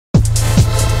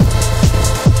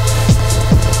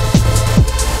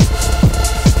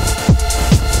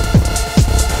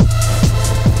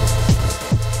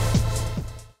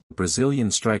Brazilian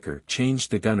striker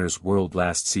changed the Gunners' world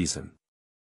last season.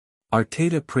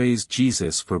 Arteta praised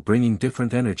Jesus for bringing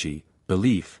different energy,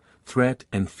 belief, threat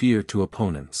and fear to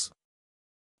opponents.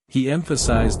 He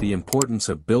emphasized the importance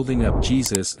of building up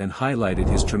Jesus and highlighted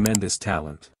his tremendous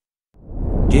talent.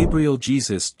 "Gabriel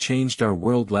Jesus changed our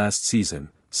world last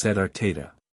season," said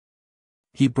Arteta.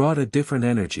 "He brought a different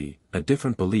energy, a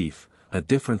different belief, a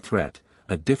different threat,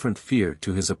 a different fear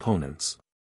to his opponents.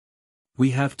 We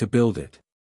have to build it.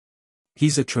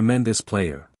 He's a tremendous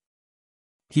player.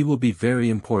 He will be very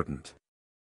important."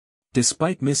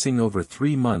 Despite missing over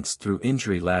 3 months through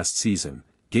injury last season,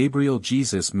 Gabriel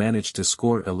Jesus managed to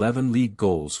score 11 league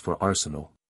goals for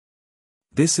Arsenal.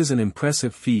 This is an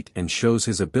impressive feat and shows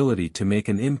his ability to make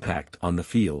an impact on the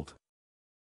field.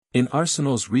 In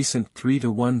Arsenal's recent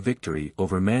 3-1 victory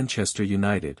over Manchester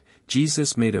United,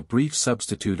 Jesus made a brief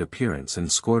substitute appearance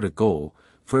and scored a goal,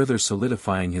 further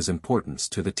solidifying his importance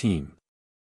to the team.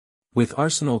 With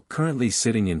Arsenal currently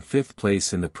sitting in 5th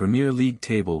place in the Premier League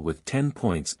table with 10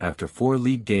 points after 4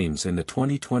 league games in the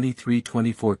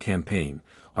 2023-24 campaign,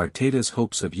 Arteta's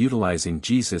hopes of utilizing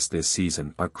Jesus this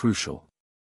season are crucial.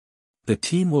 The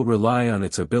team will rely on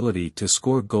its ability to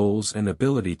score goals and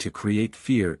ability to create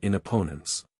fear in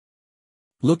opponents.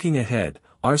 Looking ahead,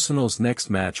 Arsenal's next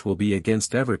match will be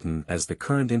against Everton as the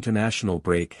current international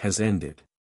break has ended.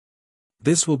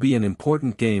 This will be an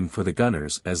important game for the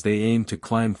Gunners as they aim to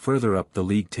climb further up the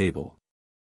league table.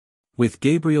 With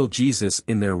Gabriel Jesus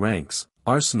in their ranks,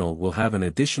 Arsenal will have an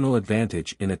additional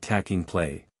advantage in attacking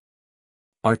play.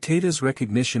 Arteta's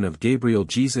recognition of Gabriel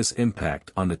Jesus'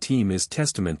 impact on the team is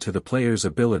testament to the player's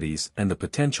abilities and the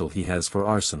potential he has for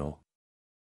Arsenal.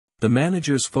 The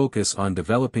manager's focus on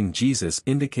developing Jesus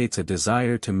indicates a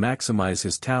desire to maximize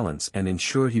his talents and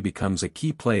ensure he becomes a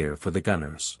key player for the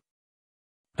Gunners.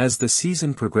 As the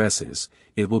season progresses,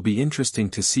 it will be interesting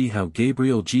to see how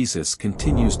Gabriel Jesus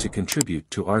continues to contribute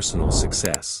to Arsenal's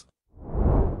success.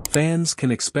 Fans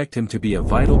can expect him to be a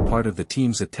vital part of the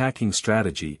team's attacking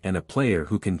strategy and a player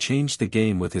who can change the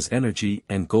game with his energy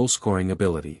and goal-scoring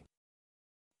ability.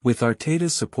 With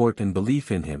Arteta's support and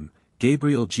belief in him,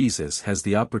 Gabriel Jesus has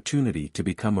the opportunity to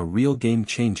become a real game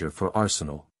changer for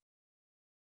Arsenal.